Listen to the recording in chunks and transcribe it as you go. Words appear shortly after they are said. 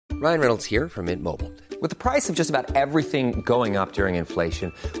Ryan Reynolds here from Mint Mobile. With the price of just about everything going up during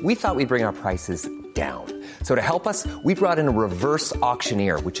inflation, we thought we'd bring our prices down. So to help us, we brought in a reverse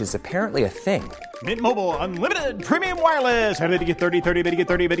auctioneer, which is apparently a thing. Mint Mobile Unlimited Premium Wireless. How to get 30, 30, bit to get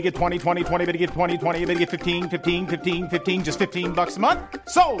 30, bit to get 20, 20, 20, bit to get 20, 20, bit to get 15, 15, 15, 15, just $15 a month?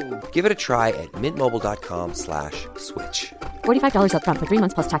 Sold! Give it a try at mintmobile.com/switch. $45 up front for 3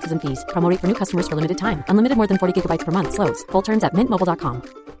 months plus taxes and fees. Promo rate for new customers for limited time. Unlimited more than 40 gigabytes per month. Slows full terms at mintmobile.com.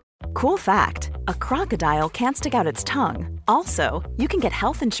 Cool fact, a crocodile can't stick out its tongue. Also, you can get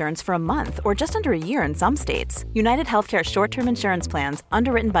health insurance for a month or just under a year in some states. United Healthcare short-term insurance plans,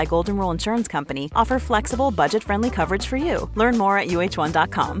 underwritten by Golden Rule Insurance Company, offer flexible, budget-friendly coverage for you. Learn more at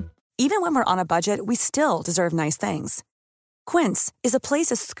uh1.com. Even when we're on a budget, we still deserve nice things. Quince is a place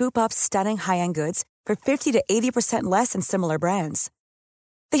to scoop up stunning high-end goods for 50 to 80% less than similar brands.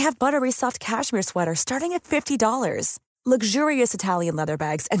 They have buttery soft cashmere sweaters starting at $50, luxurious Italian leather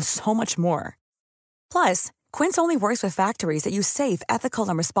bags, and so much more. Plus, Quince only works with factories that use safe, ethical,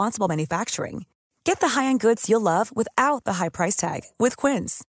 and responsible manufacturing. Get the high-end goods you'll love without the high price tag with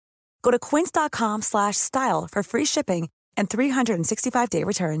Quince. Go to quince.com/style for free shipping and 365-day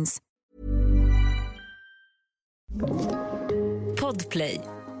returns. Podplay.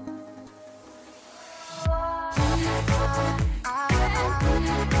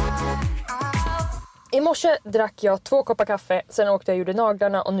 I morse drack jag 2 koppar kaffe, sen åkte jag och gjorde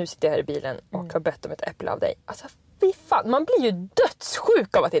naglarna och nu sitter jag här i bilen och har bett om ett äpple av dig. Alltså fy fan, man blir ju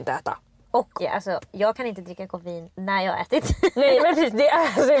dödssjuk av att inte äta. Och alltså, jag kan inte dricka koffein när jag har ätit. Nej men precis, det är,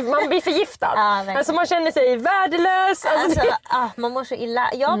 alltså, man blir förgiftad. Alltså man känner sig värdelös. Man mår så illa.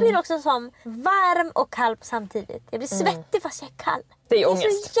 Jag blir också som varm och kall samtidigt. Jag blir svettig fast jag är kall. Det är ångest. Det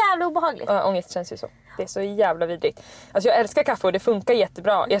är så jävla obehagligt. Ja, ångest känns ju så. Det är så jävla vidrigt. Alltså jag älskar kaffe och det funkar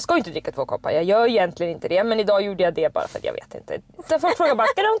jättebra. Jag ska ju inte dricka 2 koppar. Jag gör egentligen inte det. Men idag gjorde jag det bara för att jag vet inte. Där folk frågar bara,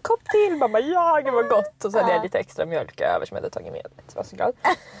 ska du ha en kopp till? Mamma, ja det var gott. Och så hade jag lite extra mjölk över som jag hade tagit med. Jag var så glad.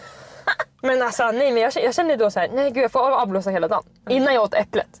 Men alltså nej, men jag kände då så här, nej gud jag får avblåsa hela dagen. Innan jag åt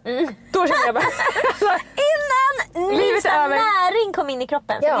äpplet. Då kände jag bara innan minsta näring kom in i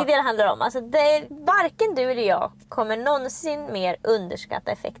kroppen. För det är det handlar om. Alltså varken du eller jag kommer någonsin mer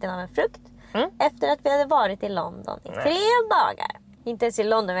underskatta effekten av en frukt. Efter att vi hade varit i London i 3 dagar. Inte ens i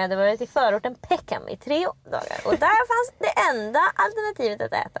London, vi hade varit i förorten Peckham i 3 dagar. Och där fanns det enda alternativet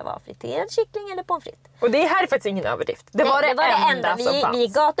att äta var friterad kyckling eller pommes frites. Och det här är faktiskt ingen överdrift. Det var det enda som fanns. Vi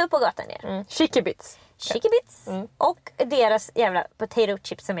gata upp och gata ner. Chicky bits. Och deras jävla potato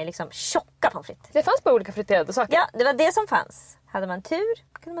chips som är liksom tjocka pommes frites. Det fanns bara olika friterade saker. Ja, det var det som fanns. Hade man tur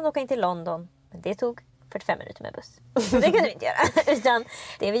kunde man åka in till London. Men det tog 45 minuter med buss. Så det kunde vi inte göra. Utan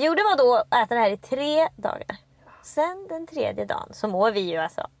det vi gjorde var då att äta det här i 3 dagar. Sen den 3:e dagen så mår vi ju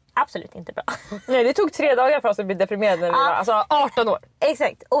alltså absolut inte bra. Nej, det tog 3 dagar för oss att bli deprimerade när vi var alltså 18 år.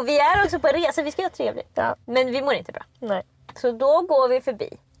 Exakt. Och vi är också på resa, vi ska göra trevligt. Ja. Men vi mår inte bra. Nej. Så då går vi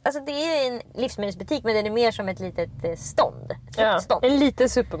förbi. Alltså det är en livsmedelsbutik men den är mer som ett litet stånd. En liten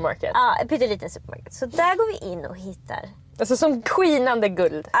supermarket. Ja, en pytteliten supermarket. Så där går vi in och hittar. Alltså som skinande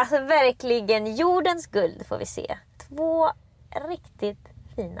guld. Alltså verkligen jordens guld får vi se. 2 riktigt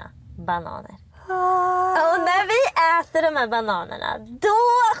fina bananer. Och när vi äter de här bananerna, då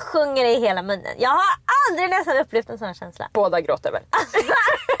sjunger det i hela munnen. Jag har aldrig nästan upplevt en sån känsla. Båda gråter väl?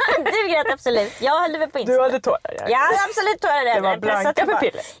 Du grät absolut. Jag höll på insidan. Du hade tårar. Jag hade absolut tårar. Det var blanka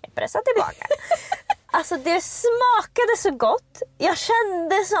pupiller. Jag pressade tillbaka. Alltså det smakade så gott. Jag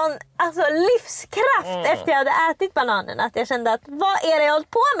kände sån livskraft efter jag hade ätit bananerna. Att jag kände att vad är det jag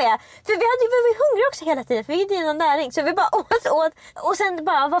hållit på med? För vi var hungriga också hela tiden. För vi hade ju någon näring. Så vi bara åt. Och sen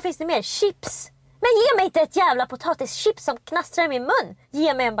bara, vad finns det mer? Chips. Men ge mig inte ett jävla potatischips som knastrar i min mun.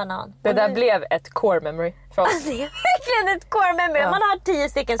 Ge mig en banan. Det där blev ett core memory för oss. Alltså, det är verkligen ett core memory. Man har 10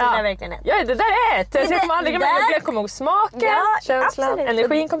 stycken så det är verkligen ett. Ja, det där är ett. Jag kommer aldrig glömma. Jag kommer ihåg smaken, känslan, absolut.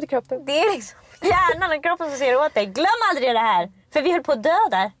 Energin kom till kroppen. Det är liksom hjärnan och kroppen som ser åt dig. Glöm aldrig det här. För vi höll på att dö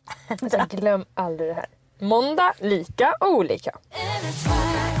där. Glöm aldrig det här. Måndag, lika och olika.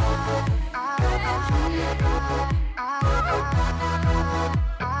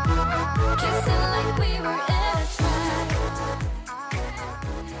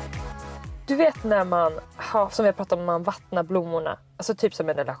 Du vet när man har, som vi pratat om, man vattnar blommorna. Alltså typ som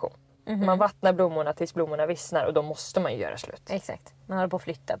en relation. Man vattnar blommorna tills blommorna vissnar och då måste man ju göra slut. Exakt. Man håller på att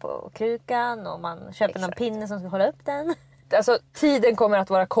flytta på krukan och man köper någon pinne som ska hålla upp den. Alltså tiden kommer att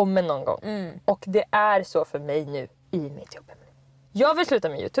vara kommen någon gång. Och det är så för mig nu i mitt jobb. Jag vill sluta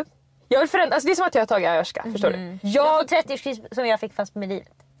med YouTube. Jag vill förändra, alltså det är som att jag har tagit ayahuasca, förstår du? Jag får 30-årskris som jag fick fast med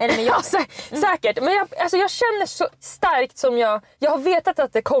livet. Eller med jag. Säkert. Men jag känner så starkt som jag har vetat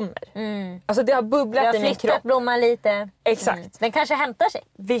att det kommer. Alltså det har bubblat i min kropp. Jag har flyttat blomman lite. Exakt. Den kanske hämtar sig.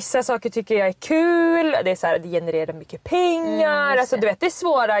 Vissa saker tycker jag är kul. Det är så här, det genererar mycket pengar. Alltså du vet, det är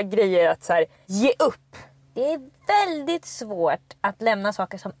svåra grejer att så här, ge upp. Det är väldigt svårt att lämna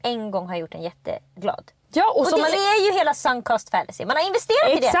saker som en gång har gjort en jätteglad. Ja, och det är ju hela sunk cost fallacy. Man har investerat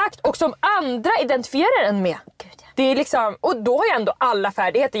i det. Exakt, och som andra identifierar en med. Gud, ja. Det är liksom, och då har jag ändå alla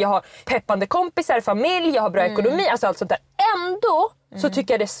färdigheter. Jag har peppande kompisar, familj, jag har bra ekonomi, alltså allt sånt där. Ändå så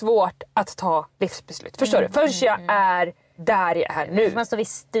tycker jag det är svårt att ta livsbeslut. Förstår du? Förrän jag är där jag är nu. Man står vid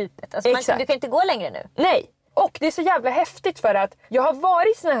stupet. Alltså du kan inte gå längre nu. Nej, och det är så jävla häftigt för att jag har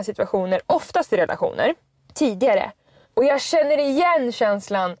varit i såna här situationer, oftast i relationer, tidigare. Och jag känner igen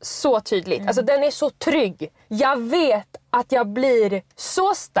känslan så tydligt. Alltså den är så trygg. Jag vet att jag blir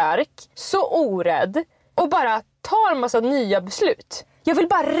så stark, så orädd och bara tar en massa nya beslut. Jag vill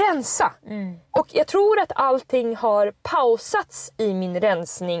bara rensa. Och jag tror att allting har pausats i min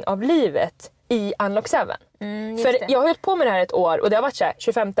rensning av livet i Unlock 7. För jag har hållit på med det här ett år och det har varit så här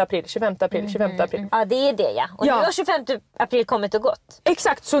 25 april. Ja, det är det, ja. Och nu har 25 april kommit och gått.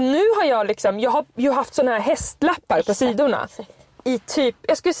 Exakt, så nu har jag har ju haft såna här hästlappar på sidorna. I typ,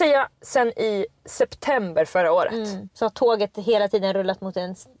 jag skulle säga sen i september förra året. Så har tåget hela tiden rullat mot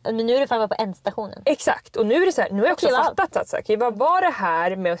men nu är det fan på ändstationen. Exakt, och nu är det så här, nu har jag också fattat att vad var det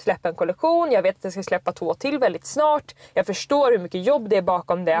här med att släppa en kollektion? Jag vet att jag ska släppa 2 till väldigt snart. Jag förstår hur mycket jobb det är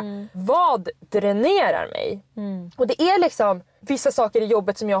bakom det. Vad dränerar mig? Och det är liksom vissa saker i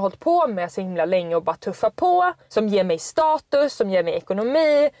jobbet som jag har hållit på med så himla länge och bara tuffa på. Som ger mig status, som ger mig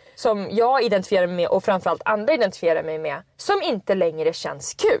ekonomi. Som jag identifierar mig med och framförallt andra identifierar mig med. Som inte längre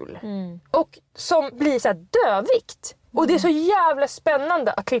känns kul. Och som blir så här dövikt. Och det är så jävla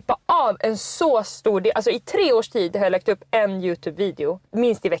spännande att klippa av en så stor del. Alltså i 3 års tid har jag lagt upp en YouTube-video.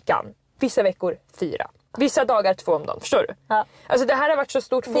 Minst i veckan. Vissa veckor 4. Vissa dagar 2 om dagen, förstår du? Ja. Alltså det här har varit så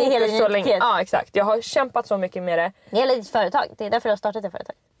stort fokus så länge. Ja, exakt. Jag har kämpat så mycket med det. Det gäller ditt företag. Det är därför jag har startat ett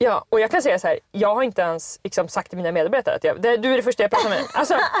företag. Ja, och jag kan säga så här. Jag har inte ens sagt till mina medarbetare att du är det första jag pratar med.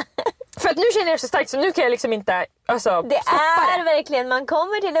 Alltså, för att nu känner jag så starkt så nu kan jag liksom inte det är verkligen, man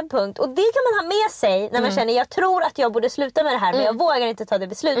kommer till en punkt. Och det kan man ha med sig när man känner jag tror att jag borde sluta med det här men jag vågar inte ta det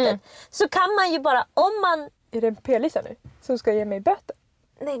beslutet. Så kan man ju bara, om man... Är det en p-lisa nu som ska ge mig böter?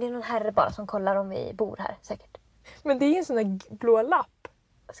 Nej, det är någon herre bara som kollar om vi bor här, säkert. Men det är en sån där blå lapp.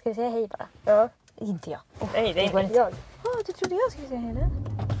 Ska vi säga hej bara? Ja. Inte jag. Nej, det är inte jag. Du trodde jag skulle säga hej nu?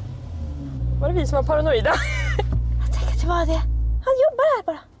 Var det vi som var paranoida? Jag tänker att det var det. Han jobbar här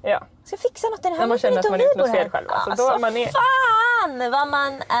bara. Ja. Ska fixa något i den här. När man känner att man inte något fel själv. Så då man är... fan vad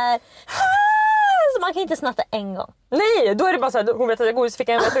man är... Så man kan inte snatta en gång. Nej, då är det bara så här, hon vet att jag har godis i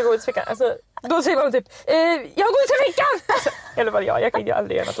fickan, jag vet att jag har godis i fickan. Alltså, då säger man typ, jag har godis i fickan! Alltså, eller vad jag kan ju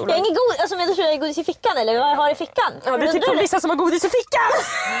aldrig göra något olagligt. Jag har ingen godis, alltså men du tror jag har godis i fickan eller vad jag har i fickan? Ja, det är typ som vissa som har godis i fickan!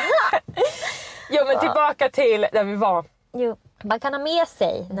 Ja, men tillbaka till där vi var. Jo, man kan ha med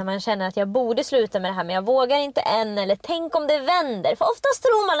sig när man känner att jag borde sluta med det här men jag vågar inte än eller tänk om det vänder. För oftast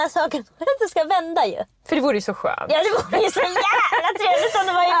tror man att saker inte ska vända ju. För det vore ju så skönt. Ja, det vore ju så jävla trevligt om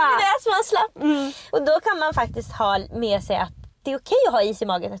det var det som man slapp. Och då kan man faktiskt ha med sig att det är okej att ha is i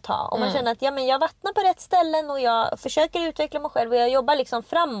magen ett tag. Om man känner att jag vattnar på rätt ställen och jag försöker utveckla mig själv och jag jobbar liksom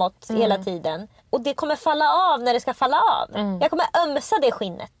framåt hela tiden. Och det kommer falla av när det ska falla av. Jag kommer ömsa det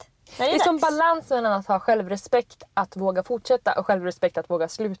skinnet. Det är som balansen mellan att ha självrespekt att våga fortsätta och självrespekt att våga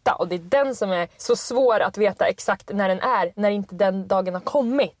sluta. Och det är den som är så svår att veta exakt när den är. När inte den dagen har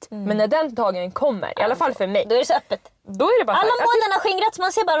kommit. Men när den dagen kommer, i alla fall för mig. Då är det så öppet. Då är det bara alla molnen har skingrats,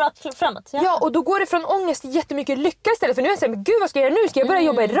 man ser bara rakt framåt. Ja, och då går det från ångest till jättemycket lycka istället. För nu är jag såhär, men gud vad ska jag göra nu? Ska jag börja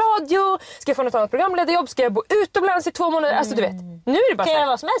jobba i radio? Ska jag få något annat programledarjobb? Ska jag bo utomlands i 2 månader? Alltså du vet, nu är det bara kan göra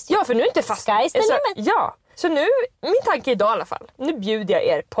vad som helst. Ja, för nu är det inte fast. Sky's the limit. Ja. Så nu, min tanke idag i alla fall. Nu bjuder jag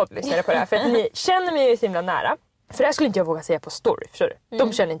er poddlyssnare på det här. För att ni känner mig ju så himla nära. För det här skulle inte jag våga säga på story, förstår du?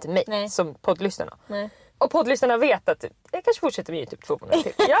 De känner inte mig som poddlyssnarna. Nej. Och poddlyssnarna vet att jag kanske fortsätter med typ 2 månader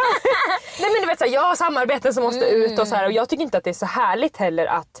till. Ja. Nej, men du vet, så här, jag har samarbeten som måste ut och så här. Och jag tycker inte att det är så härligt heller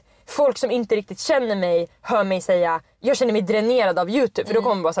att folk som inte riktigt känner mig hör mig säga jag känner mig dränerad av YouTube. För då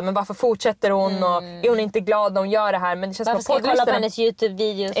kommer man bara så här, men varför fortsätter hon? Och är hon inte glad när hon gör det här? Men det känns varför som att ska jag kolla på hennes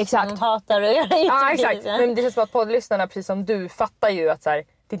YouTube-videos? Exakt. Hon hatar att göra YouTube-videos. Ja, exakt. Men det känns som att poddlyssnarna, precis som du, fattar ju att så här,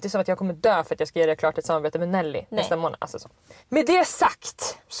 det är inte som att jag kommer dö för att jag ska göra klart ett samarbete med Nelly nästa månad. Alltså så. Med det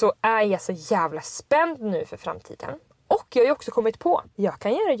sagt så är jag så jävla spänd nu för framtiden. Och jag har ju också kommit på, jag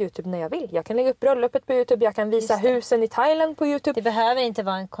kan göra YouTube när jag vill. Jag kan lägga upp bröllopet på YouTube, jag kan visa husen i Thailand på YouTube. Det behöver inte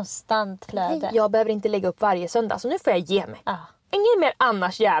vara en konstant flöde. Nej, jag behöver inte lägga upp varje söndag, så nu får jag ge mig. Ingen mer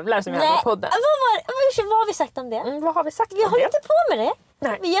annars jävlar som jag har på podden. vad har vi sagt om det? Vad har vi sagt Vi om håller det? inte på med det.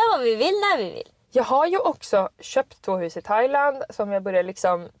 Nej. Vi gör vad vi vill när vi vill. Jag har ju också köpt 2 hus i Thailand som jag börjar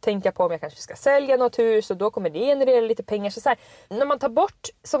liksom tänka på om jag kanske ska sälja något hus och då kommer det generera lite pengar. Så här, när man tar bort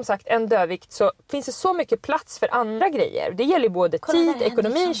som sagt en dödvikt så finns det så mycket plats för andra grejer. Det gäller både tid,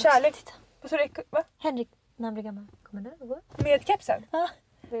 ekonomi, kärlek. Vad sa du? Va? Henrik, när han blir gammal, kommer det att gå? Med kepsen? Ja,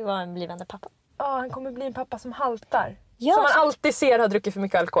 det var en blivande pappa. Ja, han kommer bli en pappa som haltar. Ja, som man alltid ser har druckit för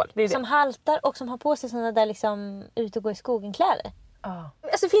mycket alkohol. Det är det. Som haltar och som har på sig sådana där liksom ut och gå i skogen kläder.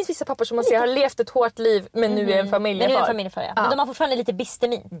 Alltså det finns vissa pappor som man ser har levt ett hårt liv men nu är en familjefar. Men nu är en familjefar, ja. Men de har fortfarande lite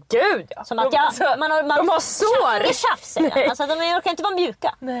bistermin. Gud ja! Som att de har sår! Det är tjafs, alltså de orkar inte vara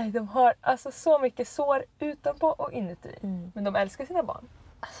mjuka. Nej, de har alltså så mycket sår utanpå och inuti. Men de älskar sina barn.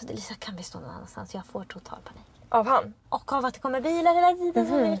 Alltså det Lisa, kan vi stå någon annanstans? Jag får total panik. Av han? Och av att det kommer bilar hela tiden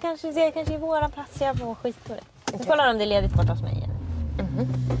som vill kanske se kanske i våra platser. Jag får skit på det. Vi kollar om det är ledigt borta hos mig igen.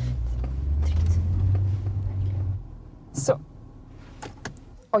 Så.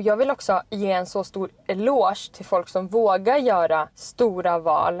 Och jag vill också ge en så stor eloge till folk som vågar göra stora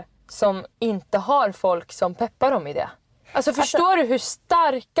val som inte har folk som peppar dem i det. Alltså förstår du hur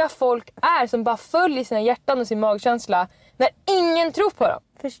starka folk är som bara följer sina hjärtan och sin magkänsla när ingen tror på dem?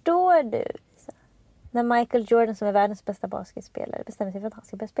 Förstår du? När Michael Jordan som är världens bästa basketspelare bestämmer sig för att han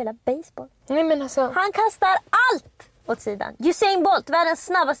ska börja spela baseball. Nej men alltså... Han kastar allt åt sidan. Usain Bolt, världens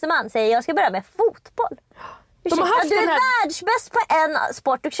snabbaste man, säger jag ska börja med fotboll. Du är världsbäst på en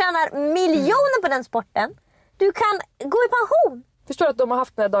sport. Du tjänar miljoner på den sporten. Du kan gå i pension. Förstår du att de har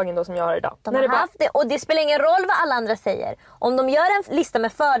haft den här dagen då som jag har idag? De har haft det och det spelar ingen roll vad alla andra säger. Om de gör en lista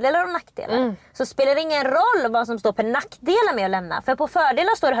med fördelar och nackdelar så spelar det ingen roll vad som står på nackdelar med att lämna. För på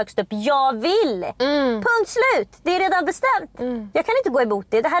fördelar står det högst upp, jag vill. Punkt slut. Det är redan bestämt. Jag kan inte gå emot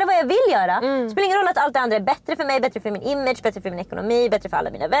det. Det här är vad jag vill göra. Det spelar ingen roll att allt det andra är bättre för mig, bättre för min image, bättre för min ekonomi, bättre för alla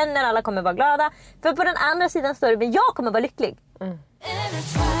mina vänner. Alla kommer vara glada. För på den andra sidan står det, men jag kommer vara lycklig.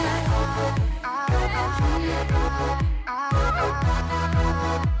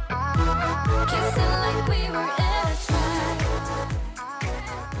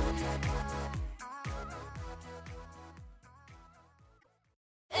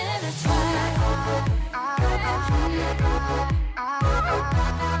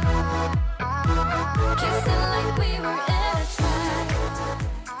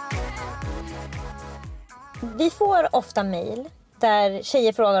 Vi får ofta mejl där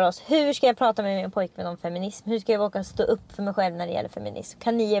tjejer frågar oss, hur ska jag prata med min pojkvän om feminism? Hur ska jag våga stå upp för mig själv när det gäller feminism?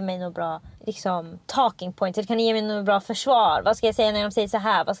 Kan ni ge mig några bra talking points? Eller kan ni ge mig några bra försvar? Vad ska jag säga när de säger så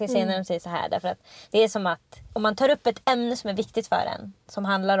här? Vad ska jag säga när de säger så här? Därför att det är som att om man tar upp ett ämne som är viktigt för en, som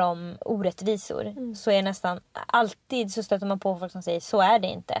handlar om orättvisor, så är nästan alltid så stöter man på folk som säger, så är det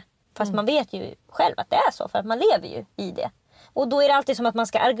inte. Fast man vet ju själv att det är så, för att man lever ju i det. Och då är det alltid som att man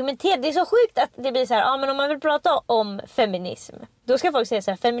ska argumentera. Det är så sjukt att det blir så här, men om man vill prata om feminism, då ska folk säga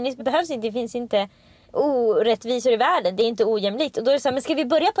så här, feminism behövs inte, det finns inte orättvisor i världen, det är inte ojämlikt. Och då är det så här, men ska vi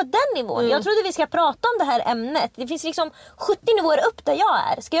börja på den nivån? Jag trodde vi ska prata om det här ämnet. Det finns 70 nivåer upp där jag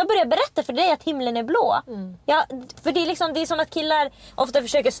är. Ska jag börja berätta för dig att himlen är blå? Ja, för det är som att killar ofta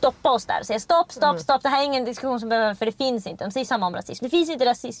försöker stoppa oss där. Säger stopp, det här är ingen diskussion som behöver, för det finns inte. De säger samma om rasism. Det finns inte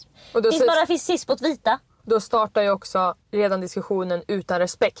rasism. Det finns bara rasism åt vita. Då startar ju också redan diskussionen utan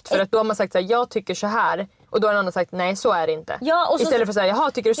respekt. För att då har man sagt så här, jag tycker så här. Och då har en annan sagt, nej så är det inte. Ja, och istället för att säga,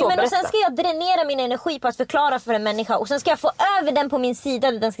 jaha, tycker du så, berätta. Och sen ska jag dränera min energi på att förklara för en människa. Och sen ska jag få över den på min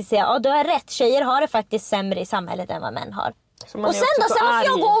sida. Där den ska säga, du har rätt, tjejer har det faktiskt sämre i samhället än vad män har. Och sen måste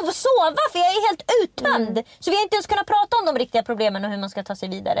jag gå och sova, för jag är helt uttömd. Så vi har inte ens kunnat prata om de riktiga problemen och hur man ska ta sig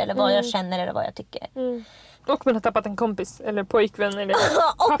vidare. Eller vad jag känner eller vad jag tycker. Och man har tappat en kompis eller pojkvän. Eller...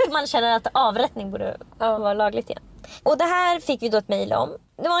 och man känner att avrättning borde vara lagligt igen. Och det här fick vi då ett mejl om.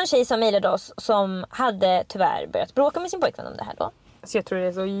 Det var en tjej som mejlade oss som hade tyvärr börjat bråka med sin pojkvän om det här då. Så jag tror det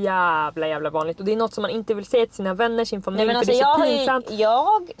är så jävla vanligt. Och det är något som man inte vill säga till sina vänner, sin familj. Nej, men för alltså, det är så pinsamt.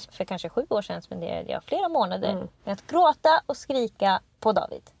 Jag, för kanske 7 år sedan spenderade jag flera månader med att gråta och skrika på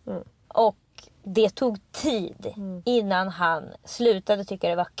David. Och det tog tid innan han slutade tycka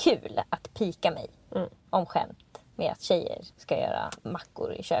det var kul att pika mig om skämt med att tjejer ska göra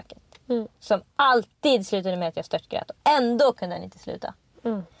mackor i köket. Som alltid slutade med att jag störtgrät. Och ändå kunde han inte sluta.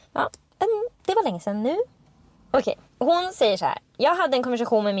 Ja, det var länge sedan nu. Okej, hon säger så här. Jag hade en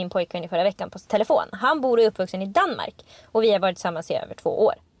konversation med min pojkvän i förra veckan på telefon. Han bor och är uppvuxen i Danmark. Och vi har varit tillsammans i över 2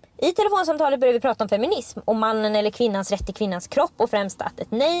 år. I telefonsamtalet började vi prata om feminism. Om mannen eller kvinnans rätt till kvinnans kropp. Och främst att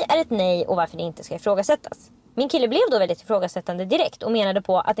ett nej är ett nej och varför det inte ska ifrågasättas. Min kille blev då väldigt ifrågasättande direkt och menade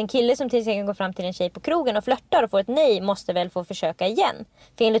på att en kille som till exempel går fram till en tjej på krogen och flörtar och får ett nej måste väl få försöka igen.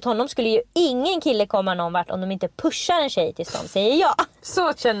 För enligt honom skulle ju ingen kille komma någon vart om de inte pushar en tjej tills de säger ja.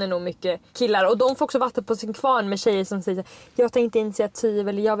 Så känner nog mycket killar, och de får också vatten på sin kvarn med tjejer som säger jag tar inte initiativ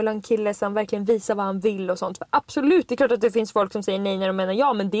eller jag vill ha en kille som verkligen visar vad han vill och sånt. För absolut, det är klart att det finns folk som säger nej när de menar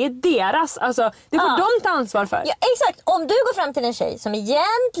ja, men det är deras, alltså det får de ta ansvar för. Ja, exakt, om du går fram till en tjej som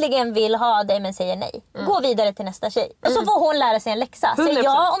egentligen vill ha dig men säger nej, gå vidare till nästa tjej. Och så får hon lära sig en läxa. Säg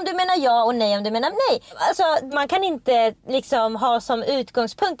ja om du menar ja och nej om du menar nej. Alltså man kan inte liksom ha som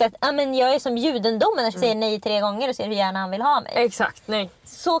utgångspunkt att jag är som judendomen och säger nej 3 gånger och ser hur gärna han vill ha mig. Exakt, nej.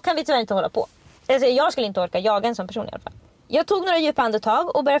 Så kan vi tyvärr inte hålla på. Alltså, jag skulle inte orka jaga en sån person i alla fall. Jag tog några djupa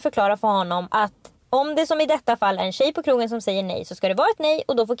andetag och började förklara för honom att om det som i detta fall är en tjej på krogen som säger nej, så ska det vara ett nej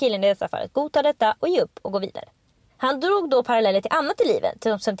och då får killen i detta fallet godta detta och ge upp och gå vidare. Han drog då paralleller till annat i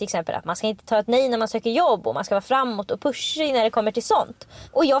livet, som till exempel att man ska inte ta ett nej när man söker jobb och man ska vara framåt och pushig när det kommer till sånt.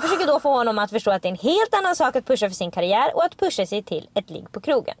 Och jag försöker då få honom att förstå att det är en helt annan sak att pusha för sin karriär och att pusha sig till ett ligg på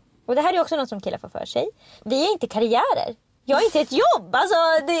krogen. Och det här är också något som killar får för sig. Vi är inte karriärer. Jag är inte ett jobb. Alltså,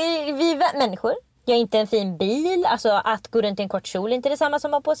 vi är människor. Jag är inte en fin bil. Alltså att gå runt i en kort kjol är inte detsamma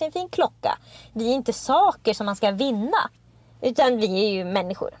som att ha på sig en fin klocka. Vi är inte saker som man ska vinna. Utan vi är ju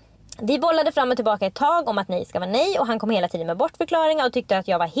människor. Vi bollade fram och tillbaka ett tag om att nej ska vara nej. Och han kom hela tiden med bortförklaringar och tyckte att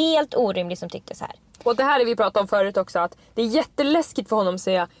jag var helt orimlig som tyckte så här. Och det här är vi pratat om förut också, att det är jätteläskigt för honom att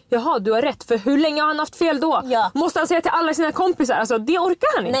säga jaha, du har rätt, för hur länge har han haft fel då? Ja. Måste han säga till alla sina kompisar? Alltså det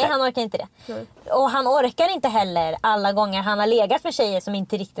orkar han inte. Nej, han orkar inte det. Och han orkar inte heller alla gånger han har legat med tjejer som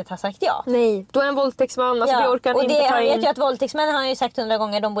inte riktigt har sagt ja. Nej, då är en våldtäktsman, alltså det orkar han inte ta in. Och jag vet ju att våldtäktsmän har ju sagt 100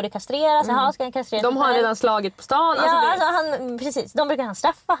 gånger de borde kastreras. Jaha, ska han kastreras? De har redan slagit på stan. Precis. De brukar han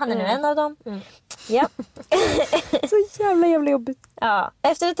straffa, han är nu en av dem. Ja. Så jävla jobbigt. Ja.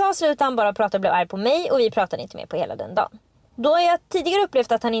 Efter ett tag slutade han bara prata och blev arg på mig och vi pratade inte mer på hela den dagen. Då jag tidigare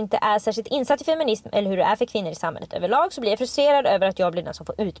upplevt att han inte är särskilt insatt i feminism eller hur det är för kvinnor i samhället överlag, så blir jag frustrerad över att jag blir den som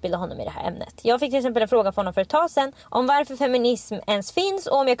får utbilda honom i det här ämnet. Jag fick till exempel en fråga från honom för ett tag sedan om varför feminism ens finns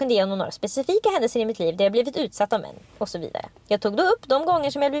och om jag kunde ge honom några specifika händelser i mitt liv där jag blivit utsatt av män och så vidare. Jag tog då upp de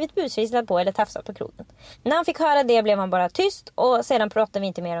gånger som jag blivit busvisslad på eller tafsat på krogen. När han fick höra det blev han bara tyst och sedan pratade vi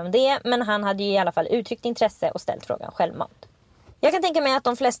inte mer om det, men han hade ju i alla fall uttryckt intresse och ställt frågan självmant. Jag kan tänka mig att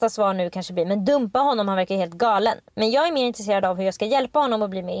de flesta svar nu kanske blir men dumpa honom, han verkar helt galen. Men jag är mer intresserad av hur jag ska hjälpa honom att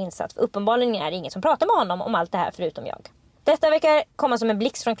bli mer insatt. För uppenbarligen är det ingen som pratar med honom om allt det här förutom jag. Detta verkar komma som en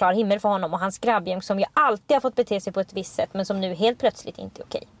blixt från klar himmel för honom och hans grabbgäng som jag alltid har fått bete sig på ett visst sätt men som nu helt plötsligt inte är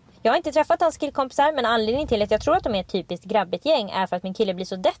okej. Jag har inte träffat hans killkompisar, men anledningen till att jag tror att de är ett typiskt grabbigt gäng är för att min kille blir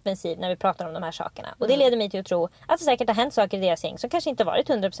så defensiv när vi pratar om de här sakerna. Och det leder mig till att tro att det säkert har hänt saker i deras gäng som kanske inte varit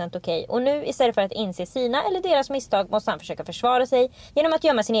 100% okej. Och nu istället för att inse sina eller deras misstag måste han försöka försvara sig genom att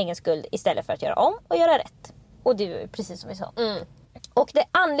gömma sin egen skuld istället för att göra om och göra rätt. Och det är precis som vi sa. Och det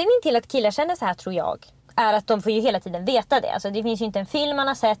anledningen till att killar känner så här, tror jag, är att de får ju hela tiden veta det. Alltså det finns ju inte en film man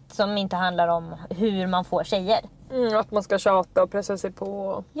har sett som inte handlar om hur man får tjejer. Att man ska tjata och pressa sig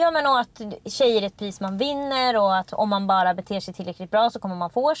på. Ja, men och att tjejer är ett pris man vinner och att om man bara beter sig tillräckligt bra så kommer man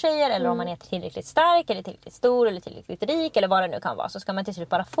få tjejer. Eller om man är tillräckligt stark eller tillräckligt stor eller tillräckligt rik eller vad det nu kan vara, så ska man till slut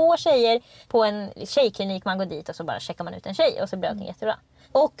bara få tjejer på en tjejklinik. Man går dit och så bara checkar man ut en tjej och så blir allting jättebra.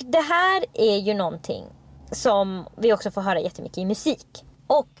 Och det här är ju någonting som vi också får höra jättemycket i musik.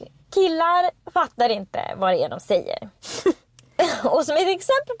 Och killar fattar inte vad det är de säger. Och som ett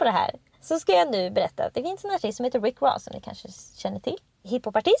exempel på det här så ska jag nu berätta att det finns en artist som heter Rick Ross som ni kanske känner till.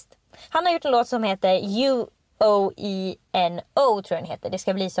 Hiphopartist. Han har gjort en låt som heter UOENO, tror jag den heter. Det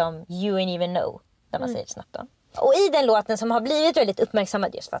ska bli som You Ain't Even Know, där man säger det snabbt då. Och i den låten som har blivit väldigt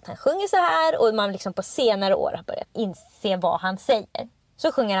uppmärksammad just för att han sjunger så här och man liksom på senare år har börjat inse vad han säger.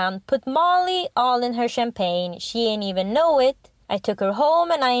 Så sjunger han Put Molly all in her champagne, she ain't even know it. I took her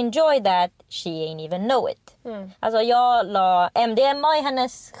home and I enjoyed that, she ain't even know it. Alltså jag la MDMA i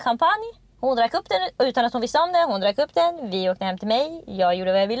hennes champagne. Hon drack upp den utan att hon visste om det. Hon drack upp den, vi åkte hem till mig. Jag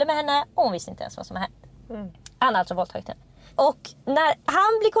gjorde vad jag ville med henne och hon visste inte ens vad som har hänt. Han har alltså våldtagit henne. Och när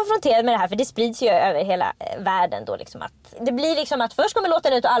han blir konfronterad med det här, för det sprids ju över hela världen då liksom, att det blir liksom att först kommer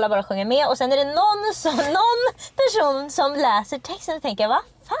låten ut och alla bara sjunger med och sen är det någon person som läser texten och tänker, vad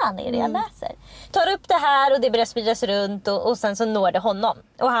fan är det jag läser? Tar upp det här och det börjar spridas runt och sen så når det honom.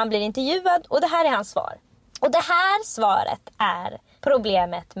 Och han blir intervjuad och det här är hans svar. Och det här svaret är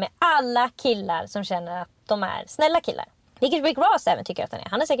problemet med alla killar som känner att de är snälla killar. Vilket Rick Ross även tycker att han är.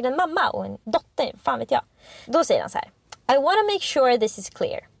 Han är säkert en mamma och en dotter, fan vet jag. Då säger han så här: I want to make sure this is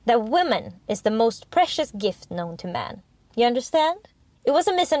clear. That woman is the most precious gift known to man. You understand? It was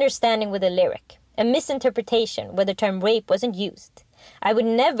a misunderstanding with the lyric. A misinterpretation where the term rape wasn't used. I would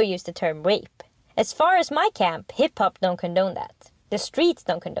never use the term rape. As far as my camp, hip-hop don't condone that. The streets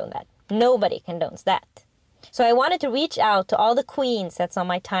don't condone that. Nobody condones that. So I wanted to reach out to all the queens that's on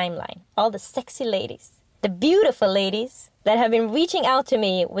my timeline. All the sexy ladies. The beautiful ladies that have been reaching out to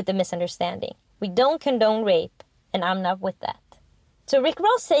me with the misunderstanding. We don't condone rape and I'm not with that. Så Rick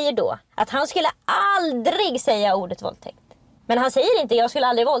Ross säger då att han skulle aldrig säga ordet våldtäkt. Men han säger inte jag skulle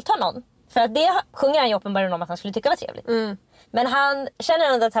aldrig våldta någon. För att det sjunger han ju uppenbarligen om att han skulle tycka var trevligt. Men han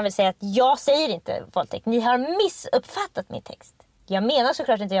känner ändå att han vill säga att jag säger inte våldtäkt. Ni har missuppfattat min text. Jag menar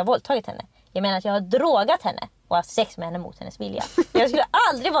såklart inte att jag har våldtagit henne. Jag menar att jag har drogat henne och haft sex med henne mot hennes vilja. Jag skulle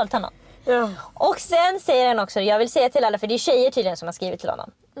aldrig våldta någon. Ja. Och sen säger han också, jag vill säga till alla, för det är tjejer tydligen som har skrivit till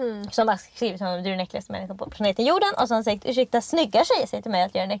honom. Som har skrivit till honom, du är den äckligaste människan på planeten jorden. Och så har han sagt, ursäkta, snygga tjejer säger till mig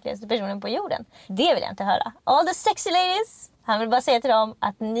att jag är den äckligaste personen på jorden. Det vill jag inte höra. All the sexy ladies. Han vill bara säga till dem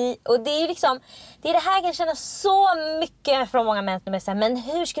att ni, och det är ju liksom, det är det här jag kan känna så mycket från många män som är så här, men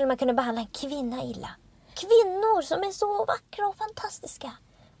hur skulle man kunna behandla en kvinna illa? Kvinnor som är så vackra och fantastiska.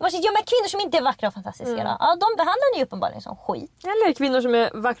 Ja, men kvinnor som inte är vackra och fantastiska då? Ja, de behandlar ni uppenbarligen som skit. Eller kvinnor som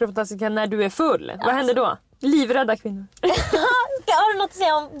är vackra och fantastiska när du är full. Vad händer då? Livrädda kvinnor. Har du något att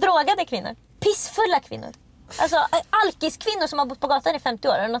säga om drogade kvinnor? Pissfulla kvinnor. Alltså alkiskvinnor som har bott på gatan i 50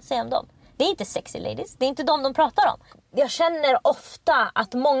 år. Har du något att säga om dem? Det är inte sexy ladies. Det är inte de pratar om. Jag känner ofta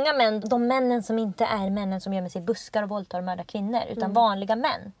att många män, de männen som inte är männen som gömmer sig i buskar och våldtar och mördar kvinnor, utan vanliga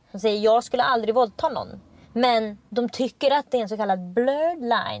män. De säger jag skulle aldrig våldta någon. Men de tycker att det är en så kallad blurred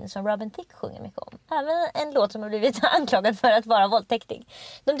line som Robin Thicke sjunger mycket om. Även en låt som har blivit anklagad för att vara våldtäktig.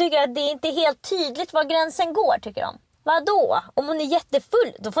 De tycker att det är inte helt tydligt var gränsen går, tycker de. Vadå? Om hon är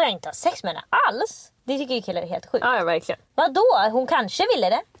jättefull, då får jag inte ha sex med henne alls. Det tycker ju killar är helt sjukt. Ja, verkligen. Vadå? Hon kanske ville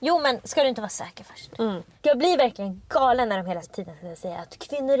det. Jo, men ska du inte vara säker först? Jag blir verkligen galen när de hela tiden säger att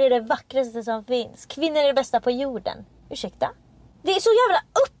kvinnor är det vackraste som finns. Kvinnor är det bästa på jorden. Ursäkta? Det är så jävla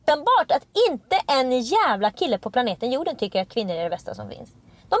uppenbart att inte en jävla kille på planeten jorden tycker att kvinnor är det bästa som finns.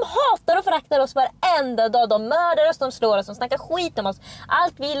 De hatar och föraktar oss varenda dag. De mördar oss, de slår oss, de snackar skit om oss.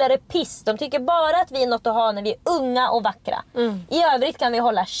 Allt vi gillar är piss. De tycker bara att vi är något att ha när vi är unga och vackra. I övrigt kan vi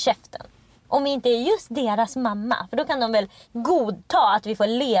hålla käften. Om vi inte är just deras mamma. För då kan de väl godta att vi får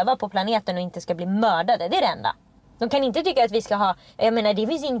leva på planeten och inte ska bli mördade. Det är det enda. De kan inte tycka att vi ska ha... Jag menar, det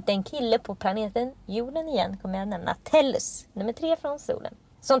finns inte en kille på planeten jorden igen, kommer jag nämna. Tellus, nummer 3 från solen.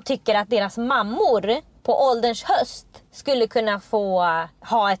 Som tycker att deras mammor på ålderns höst skulle kunna få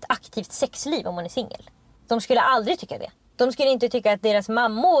ha ett aktivt sexliv om hon är singel. De skulle aldrig tycka det. De skulle inte tycka att deras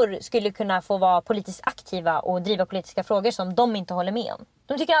mammor skulle kunna få vara politiskt aktiva och driva politiska frågor som de inte håller med om.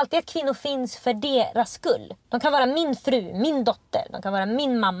 De tycker alltid att kvinnor finns för deras skull. De kan vara min fru, min dotter, de kan vara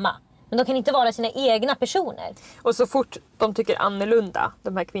min mamma. Men de kan inte vara sina egna personer. Och så fort de tycker annorlunda,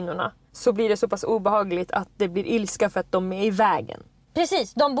 de här kvinnorna, så blir det så pass obehagligt att det blir ilska för att de är i vägen.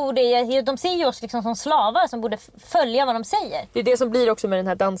 Precis, de ser ju oss liksom som slavar som borde följa vad de säger. Det är det som blir också med den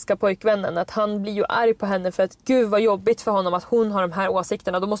här danska pojkvännen, att han blir ju arg på henne för att gud vad jobbigt för honom att hon har de här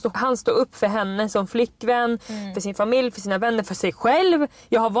åsikterna. Då måste han stå upp för henne som flickvän, för sin familj, för sina vänner, för sig själv.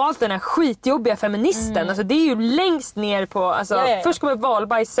 Jag har valt den här skitjobbiga feministen. Alltså det är ju längst ner på, alltså, ja. Först kommer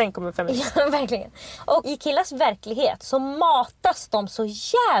valbajs, sen kommer feminist. Ja, verkligen. Och i killars verklighet så matas de så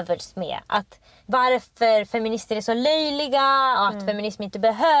jävligt med att varför feminister är så löjliga och att feminism inte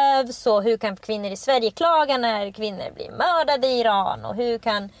behövs och hur kan kvinnor i Sverige klaga när kvinnor blir mördade i Iran och hur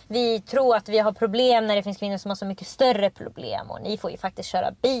kan vi tro att vi har problem när det finns kvinnor som har så mycket större problem och ni får ju faktiskt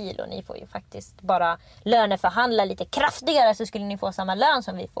köra bil och ni får ju faktiskt bara löneförhandla lite kraftigare så skulle ni få samma lön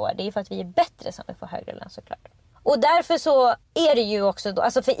som vi får. Det är för att vi är bättre som vi får högre lön såklart. Och därför så är det ju också då,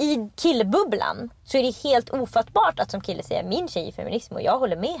 alltså för i killbubblan så är det helt ofattbart att som kille säga min tjej är feminism och jag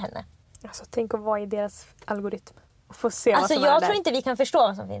håller med henne. Alltså tänk att vara i deras algoritm och få se alltså, vad som är där. Jag tror inte vi kan förstå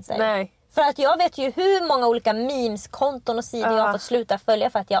vad som finns där. Nej. För att jag vet ju hur många olika memes-konton och sidor jag har fått sluta följa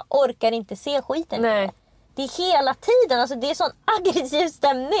för att jag orkar inte se skiten. Nej. Det är hela tiden, alltså det är sån aggressiv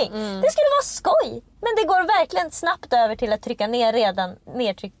stämning. Det skulle vara skoj. Men det går verkligen snabbt över till att trycka ner redan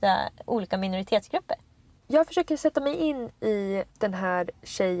nedtryckta olika minoritetsgrupper. Jag försöker sätta mig in i den här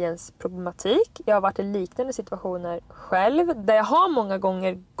tjejens problematik. Jag har varit i liknande situationer själv. Där jag har många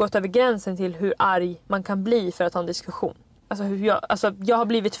gånger gått över gränsen till hur arg man kan bli för att ha en diskussion. Alltså jag har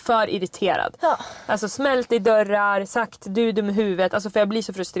blivit för irriterad. Ja. Alltså smält i dörrar, sagt du är dum i huvudet. Alltså för jag blir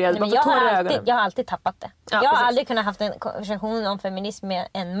så frustrerad. Nej, jag har alltid tappat det. Ja, jag har aldrig kunnat haft en konversation om feminism med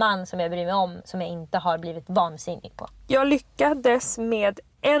en man som jag bryr mig om. Som jag inte har blivit vansinnig på. Jag lyckades med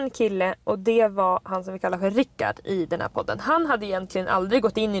en kille och det var han som vi kallar för Rickard i den här podden. Han hade egentligen aldrig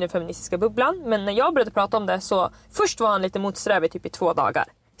gått in i den feministiska bubblan. Men när jag började prata om det så först var han lite motsträvig typ i 2 dagar.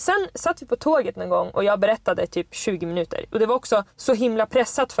 Sen satt vi på tåget någon gång och jag berättade typ 20 minuter. Och det var också så himla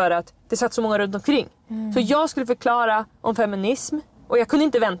pressat för att det satt så många runt omkring. Så jag skulle förklara om feminism. Och jag kunde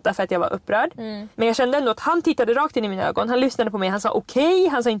inte vänta för att jag var upprörd. Men jag kände ändå att han tittade rakt in i mina ögon. Han lyssnade på mig, han sa okej,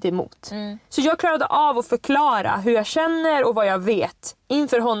 han sa inte emot. Så jag klarade av att förklara hur jag känner och vad jag vet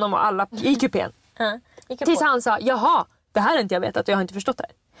inför honom och alla i kupén. Tills han sa, jaha, det här har inte jag vetat och jag har inte förstått det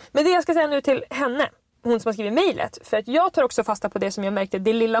här. Men det jag ska säga nu till henne, hon som har skrivit mejlet, för att jag tar också fasta på det som jag märkte,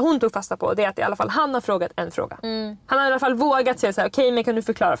 det lilla hon tog fasta på, det är att i alla fall han har frågat en fråga. Han har i alla fall vågat säga så här, okej, men kan du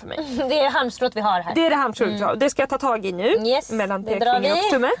förklara för mig? Det är halmstrået vi har här. Det är det halmstrået vi har. Det ska jag ta tag i nu, mellan pekfinger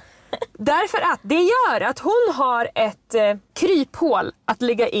och tumme. Därför att det gör att hon har ett kryphål att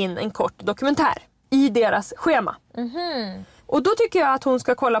lägga in en kort dokumentär i deras schema. Och då tycker jag att hon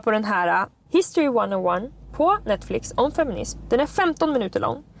ska kolla på den här History 101 på Netflix om feminism. Den är 15 minuter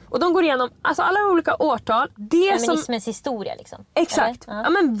lång. Och de går igenom alltså alla olika årtal. Feminismens historia liksom. Exakt. Ja,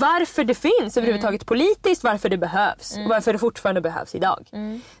 men varför det finns överhuvudtaget politiskt, varför det behövs. Och varför det fortfarande behövs idag.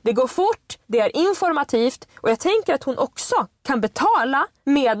 Det går fort, det är informativt. Och jag tänker att hon också kan betala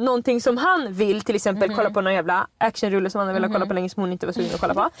med någonting som han vill. Till exempel kolla på någon jävla actionrulle som han har velat kolla på länge som hon inte var sugen att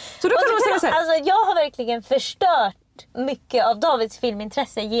kolla på. Så då kan hon säga så här. Alltså jag har verkligen förstört mycket av Davids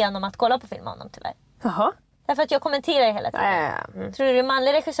filmintresse genom att kolla på film med honom tyvärr. Jaha. Därför att jag kommenterar hela tiden. Tror du det är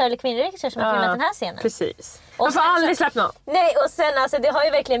manlig regissör eller kvinnlig regissör som har filmat den här scenen? Precis. Och man får aldrig släppa något. Nej, och sen alltså, det har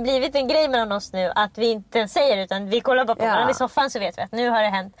ju verkligen blivit en grej mellan oss nu att vi inte säger utan vi kollar bara på varandra i soffan så vet vi att nu har det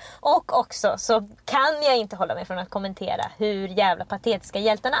hänt. Och också så kan jag inte hålla mig från att kommentera hur jävla patetiska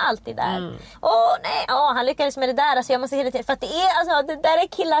hjältarna alltid är. Han lyckades med det där. Alltså jag måste hela tiden, för att det är alltså, det där är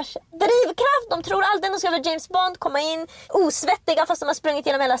killars drivkraft. De tror alltid de ska vara James Bond, komma in osvettiga fast de har sprungit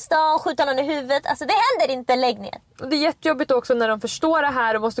genom hela stan, skjuta någon i huvudet. Alltså det händer inte, lägg ner. Och det är jättejobbigt också när de förstår det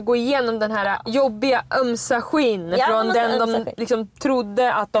här och måste gå igenom den här jobbiga ömsa skinn från den de liksom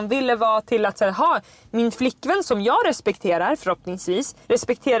trodde att de ville vara till att säga, min flickvän som jag respekterar förhoppningsvis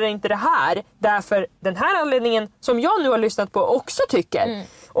respekterar inte det här därför den här anledningen som jag nu har lyssnat på också tycker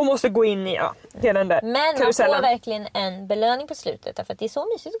och måste gå in i hela den där men karusellen. Man får verkligen en belöning på slutet därför att det är så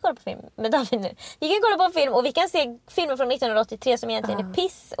mysigt att kolla på film med David nu. Vi kan kolla på film och vi kan se filmer från 1983 som egentligen är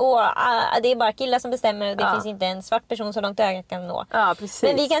piss och det är bara killar som bestämmer och det finns inte en svart person så långt ögat kan nå. Precis.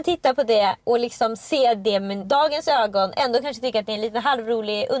 Men vi kan titta på det och liksom se det med dagens ögon, ändå kanske tycka att det är en lite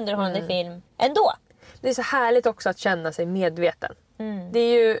halvrolig underhållande film ändå. Det är så härligt också att känna sig medveten. Det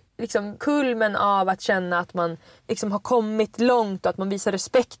är ju liksom kulmen av att känna att man liksom har kommit långt och att man visar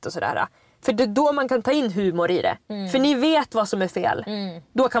respekt och sådär. För det är då man kan ta in humor i det. För ni vet vad som är fel.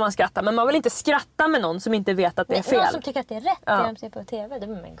 Då kan man skratta. Men man vill inte skratta med någon som inte vet att det är fel. Någon som tycker att det är rätt det de ser på tv. Det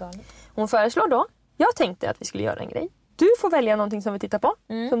blir man galen. Hon föreslår då. Jag tänkte att vi skulle göra en grej. Du får välja någonting som vi tittar på.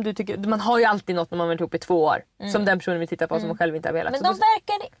 Som du tycker. Man har ju alltid något när man varit ihop i 2 år. Som den personen vill titta på som man själv inte har velat. Men de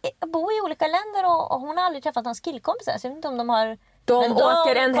verkar bo i olika länder och hon har aldrig träffat hans killkompisar. Så jag vet inte om de har... De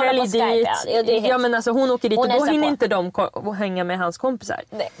åker en helg dit. Ja, men alltså hon åker dit och då hinner inte de hänga med hans kompisar.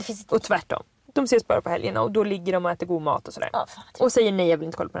 Nej, och tvärtom. De ses bara på helgerna och då ligger de och äter god mat och sådär. Och säger nej, jag vill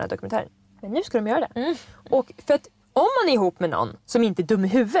inte kolla på den här dokumentären. Men nu ska de göra det. Och för att om man är ihop med någon som inte är dum i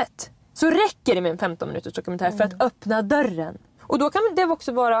huvudet så räcker det med en 15 minuters dokumentär för att öppna dörren. Och då kan det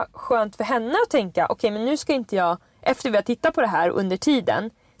också vara skönt för henne att tänka, okej, men nu ska inte jag, efter vi har tittat på det här under tiden,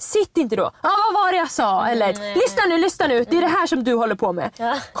 sitt inte då, vad var det jag sa? Eller, lyssna nu, det är det här som du håller på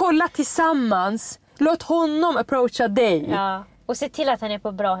med. Kolla tillsammans, låt honom approacha dig. Ja. Och se till att han är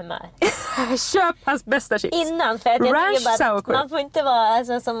på bra humör. Köp hans bästa chips. Innan, för att jag bara att man får inte vara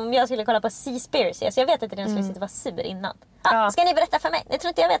alltså, som om jag skulle kolla på Seaspiracy. Alltså, jag vet att det är den som skulle vara sur innan. Ska ni berätta för mig? Jag tror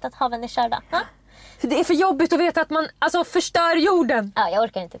inte jag vet att haven är körda. Det är för jobbigt att veta att man förstör jorden. Ja, jag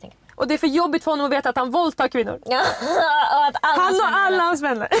orkar inte tänka. Och det är för jobbigt för honom att veta att han våldtar kvinnor. Ja, och att han och alla hans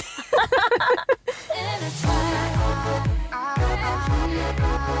vänner.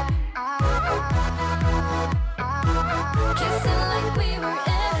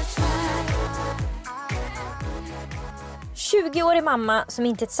 "20-årig mamma som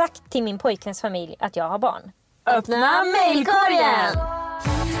inte sagt till min pojkväns familj att jag har barn. Öppna mejlkorgen!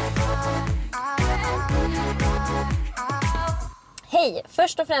 Hej,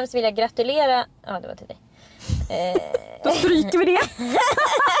 först och främst vill jag gratulera... Ja, det var till dig. Då stryker vi det.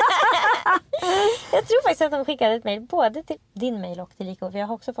 Jag tror faktiskt att de skickade ett mejl både till din mejl och till Liko, för jag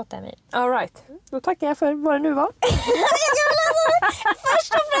har också fått det här mejl. All right. Då tackar jag för vad det nu var.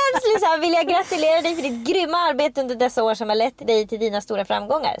 Först och främst Lisa, vill jag gratulera dig för ditt grymma arbete under dessa år som har lett dig till dina stora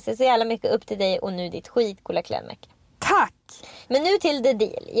framgångar. Så ser jävla mycket upp till dig och nu ditt skitcoola klädmärke. Tack! Men nu till the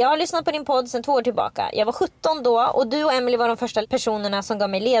deal. Jag har lyssnat på din podd sedan 2 år tillbaka. Jag var 17 då och du och Emily var de första personerna som gav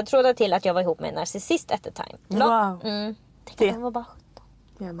mig ledtrådar till att jag var ihop med en narcissist at the time. Wow. Tänk att hon var bara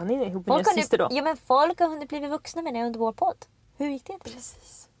 17. Ja, man är ihop med en syster då. Ja, men folk har hunnit blivit vuxna med det under vår podd. Hur gick det till?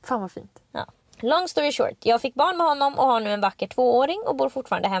 Precis. Fan vad fint. Ja. Long story short, jag fick barn med honom och har nu en vacker 2-åring och bor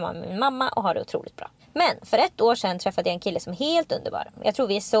fortfarande hemma med min mamma och har det otroligt bra. Men för 1 år sedan träffade jag en kille som är helt underbar. Jag tror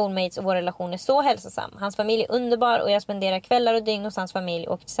vi är soulmates och vår relation är så hälsosam. Hans familj är underbar och jag spenderar kvällar och dygn hos hans familj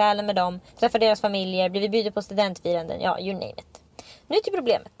och åker till Sälen med dem. Träffar deras familjer, blir bjudna på studentfiranden, ja, you name it. Nu till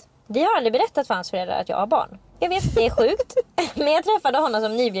problemet. Vi har aldrig berättat för hans föräldrar att jag har barn. Jag vet att det är sjukt, men jag träffade honom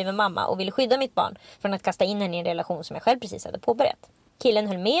som nybliven mamma och ville skydda mitt barn från att kasta in henne i en relation som jag själv precis hade påbörjat. Killen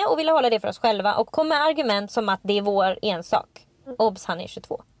höll med och ville hålla det för oss själva och kom med argument som att det är vår ensak. Obs, han är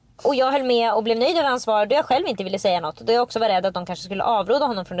 22. Och jag höll med och blev nöjd över hans svar då jag själv inte ville säga något. Då jag också var rädd att de kanske skulle avråda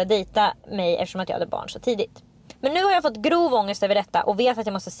honom från att dejta mig eftersom att jag hade barn så tidigt. Men nu har jag fått grov ångest över detta och vet att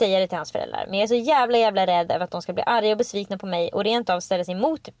jag måste säga det till hans föräldrar. Men jag är så jävla rädd över att de ska bli arga och besvikna på mig och rent av ställa sig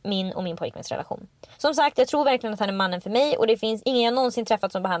emot min och min pojkväns relation. Som sagt, jag tror verkligen att han är mannen för mig och det finns ingen jag någonsin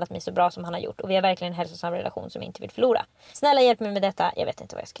träffat som behandlat mig så bra som han har gjort. Och vi har verkligen en hälsosam relation som jag inte vill förlora. Snälla hjälp mig med detta, jag vet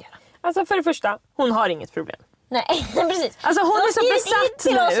inte vad jag ska göra. Alltså för det första, hon har inget problem. Nej, precis. Alltså hon är så besatt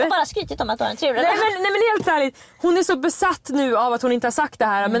till nu. oss och bara skrytit om att vara en trevlig. Nej men helt ärligt, hon är så besatt nu av att hon inte har sagt det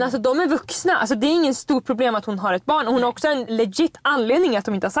här. Men alltså de är vuxna, alltså det är ingen stort problem att hon har ett barn. Hon har också en legit anledning att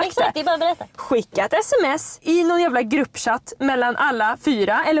de inte har sagt Exakt, det är bara att berätta. Skicka ett sms i någon jävla gruppchatt mellan alla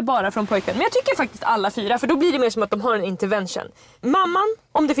 4 eller bara från pojken. Men jag tycker faktiskt alla 4, för då blir det mer som att de har en intervention. Mamman,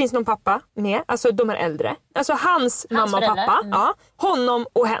 om det finns någon pappa med, alltså de är äldre. Alltså hans mamma och pappa, ja, honom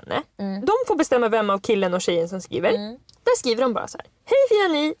och henne. De får bestämma vem av killen och tjejen som skriver. Där skriver de bara så här: hej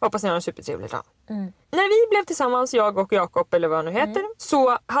fina ni, hoppas ni har en supertrevlig dag. När vi blev tillsammans, jag och Jakob eller vad han nu heter,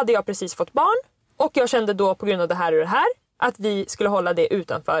 så hade jag precis fått barn. Och jag kände då på grund av det här och det här att vi skulle hålla det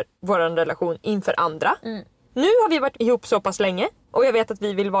utanför vår relation inför andra. Nu har vi varit ihop så pass länge och jag vet att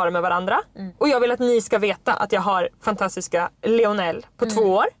vi vill vara med varandra. Och jag vill att ni ska veta att jag har fantastiska Leonel på 2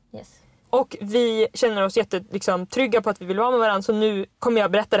 år. Yes. Och vi känner oss trygga på att vi vill vara med varandra. Så nu kommer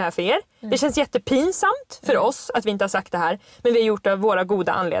jag berätta det här för er. Det känns jättepinsamt för oss att vi inte har sagt det här. Men vi har gjort det av våra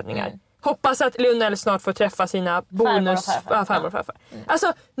goda anledningar. Hoppas att Leonel snart får träffa sina farmor och farfar.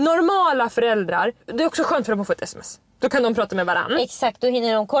 Alltså normala föräldrar. Det är också skönt för dem att få ett sms. Då kan de prata med varandra. Exakt, då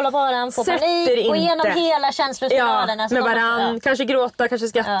hinner de kolla på varandra, få panik och igenom hela känslospiralen. Ja, med varandra, kanske gråta, kanske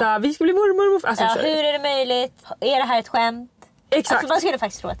skratta. Vi ska bli mormor. Alltså, hur är det möjligt? Är det här ett skämt? Exakt. Alltså, man skulle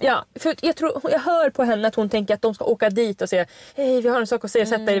faktiskt tro att det. Ja, för jag hör på henne att hon tänker att de ska åka dit och säga: hej, vi har en sak att säga,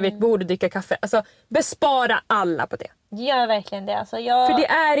 sätta er vid ett bord och dricka kaffe. Alltså, bespara alla på det. Gör verkligen det. Alltså, För det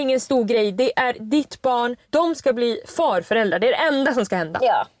är ingen stor grej. Det är ditt barn. De ska bli farföräldrar. Det är det enda som ska hända.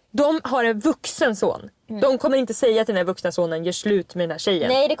 Ja. De har en vuxen son. De kommer inte säga till den här vuxna sonen: gör slut med den här tjejen.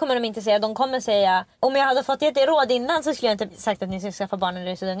 Nej, det kommer de inte säga. De kommer säga: om jag hade fått ett råd innan så skulle jag inte sagt att ni ska skaffa barn när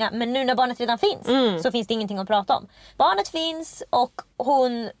ni är så unga. Men nu när barnet redan finns så finns det ingenting att prata om. Barnet finns och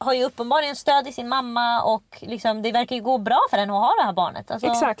hon har ju uppenbarligen stöd i sin mamma. Och det verkar ju gå bra för henne att ha det här barnet. Alltså...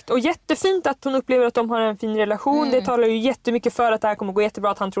 Exakt, och jättefint att hon upplever att de har en fin relation. Det talar ju jättemycket för att det här kommer gå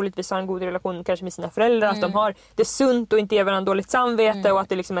jättebra. Att han troligtvis har en god relation kanske med sina föräldrar. Att de har det sunt och inte ger varandra dåligt samvete. Och att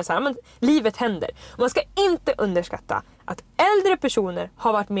det är så här, men livet händer. Och man ska inte underskatta att äldre personer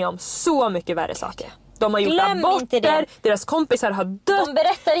har varit med om så mycket värre saker. De har gjort aborter, deras kompisar har dött. De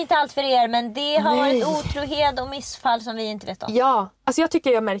berättar inte allt för er, men det har varit otrohet och missfall som vi inte vet om. Ja, alltså jag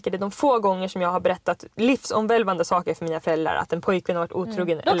tycker jag märker det de få gånger som jag har berättat livsomvälvande saker för mina föräldrar. Att en pojkvän har varit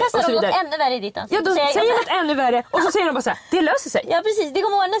otrogen. Då kastar de något ännu värre i ditt ansikte. Ja, de säger något ännu värre och så säger de bara så här: det löser sig. Ja, precis. Det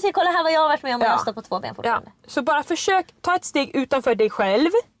kommer ordna sig. Kolla här vad jag har varit med om och jag står på 2 ben fortfarande. Ja. Så bara försök ta ett steg utanför dig själv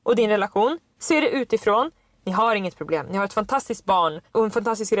och din relation. Se det utifrån. Ni har inget problem. Ni har ett fantastiskt barn och en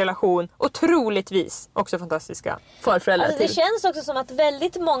fantastisk relation. Och troligtvis också fantastiska farföräldrar till. Det känns också som att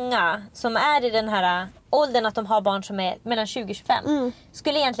väldigt många som är i den här åldern att de har barn som är mellan 20 och 25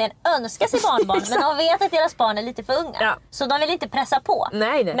 skulle egentligen önska sig barnbarn. Men de vet att deras barn är lite för unga. Ja. Så de vill inte pressa på.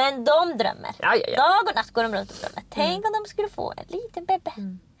 Nej. Men de drömmer. Ja. Dag och natt går de runt och drömmer. Tänk om de skulle få en liten bebbe.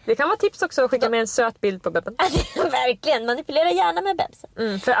 Det kan vara tips också att skicka med en söt bild på bebben. Verkligen, manipulera gärna med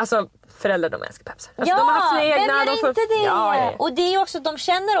bebsen. För alltså föräldrar, de älskar bebsen. Alltså, de har haft sina egna. Vem gör inte det? Ja. Och det är ju också, de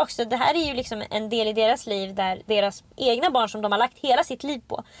känner också, det här är ju liksom en del i deras liv där deras egna barn som de har lagt hela sitt liv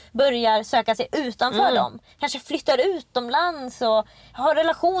på börjar söka sig utanför dem. Kanske flyttar utomlands och har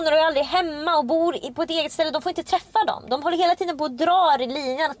relationer och är aldrig hemma och bor på ett eget ställe. De får inte träffa dem. De håller hela tiden på och drar i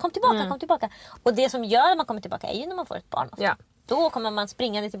linjen. Kom tillbaka. Och det som gör att man kommer tillbaka är ju när man får ett barn. Ja. Då kommer man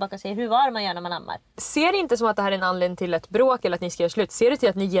springande tillbaka och säger: hur var det man gör när man ammar? Ser det inte som att det här är en anledning till ett bråk eller att ni ska göra slut. Ser det till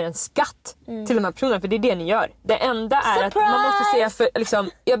att ni ger en skatt till de här personerna. För det är det ni gör. Det enda är att man måste säga för,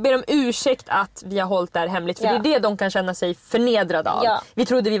 jag ber om ursäkt att vi har hållit det här hemligt. För det är det de kan känna sig förnedrade av. Vi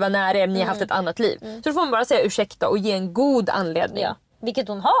trodde vi var nära er, ni har haft ett annat liv. Så då får man bara säga ursäkta och ge en god anledning. Vilket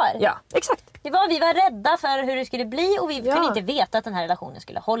hon har. Ja, exakt. Vi var rädda för hur det skulle bli och vi kunde inte veta att den här relationen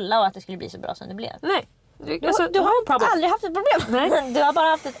skulle hålla och att det skulle bli så bra som det blev. Nej. Du har aldrig haft ett problem. Nej. Du har bara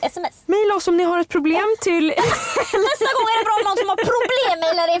haft ett sms. Maila oss om ni har ett problem till... Nästa gång är det bra om någon som har problem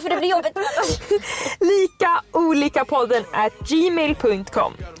mailar det för det blir jobbigt.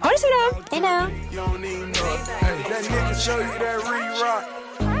 likaolikapodden@gmail.com. Ha det så bra! Hej då!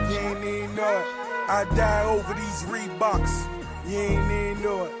 I die over these Reeboks. You ain't even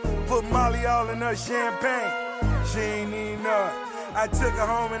know it. Put Molly all in her champagne. She ain't even know it. I took her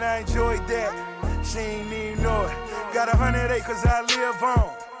home and I enjoyed that. She ain't even know it. Got 100 acres I live on.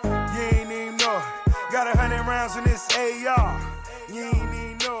 You ain't even know it. Got 100 rounds in this AR. You ain't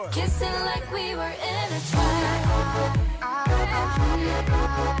even know it. Kissing like we were in a trap.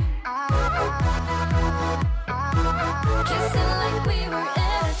 Kissing like we were in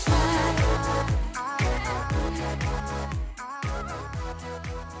a trap.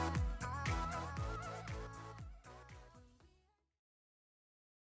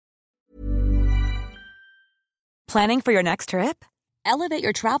 Planning for your next trip? Elevate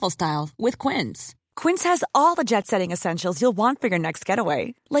your travel style with Quince. Quince has all the jet-setting essentials you'll want for your next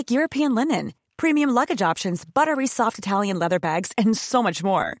getaway, like European linen, premium luggage options, buttery soft Italian leather bags, and so much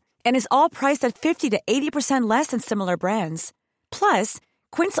more. And is all priced at 50 to 80% less than similar brands. Plus,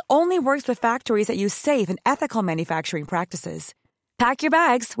 Quince only works with factories that use safe and ethical manufacturing practices. Pack your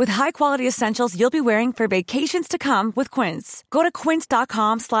bags with high-quality essentials you'll be wearing for vacations to come with Quince. Go to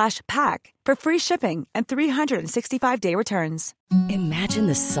quince.com/pack for free shipping and 365-day returns. Imagine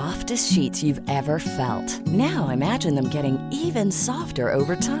the softest sheets you've ever felt. Now imagine them getting even softer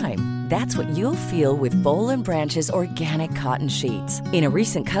over time. That's what you'll feel with Boll & Branch's organic cotton sheets. In a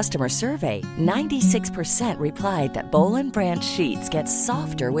recent customer survey, 96% replied that Boll & Branch sheets get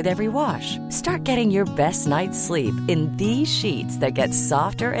softer with every wash. Start getting your best night's sleep in these sheets that get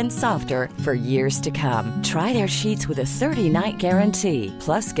softer and softer for years to come. Try their sheets with a 30-night guarantee.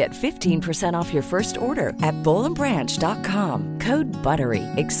 Plus, get 15% off your first order at bollandbranch.com. Code BUTTERY.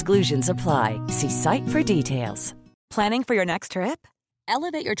 Exclusions apply. See site for details. Planning for your next trip?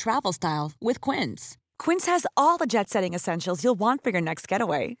 Elevate your travel style with Quince. Quince has all the jet-setting essentials you'll want for your next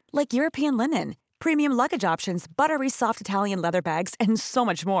getaway, like European linen, premium luggage options, buttery soft Italian leather bags, and so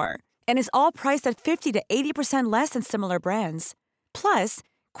much more. And is all priced at 50 to 80% less than similar brands. Plus,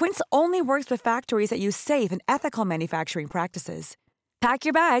 Quince only works with factories that use safe and ethical manufacturing practices. Pack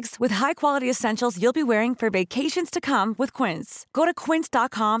your bags with high-quality essentials you'll be wearing for vacations to come with Quince. Go to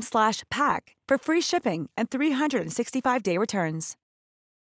quince.com/pack for free shipping and 365-day returns.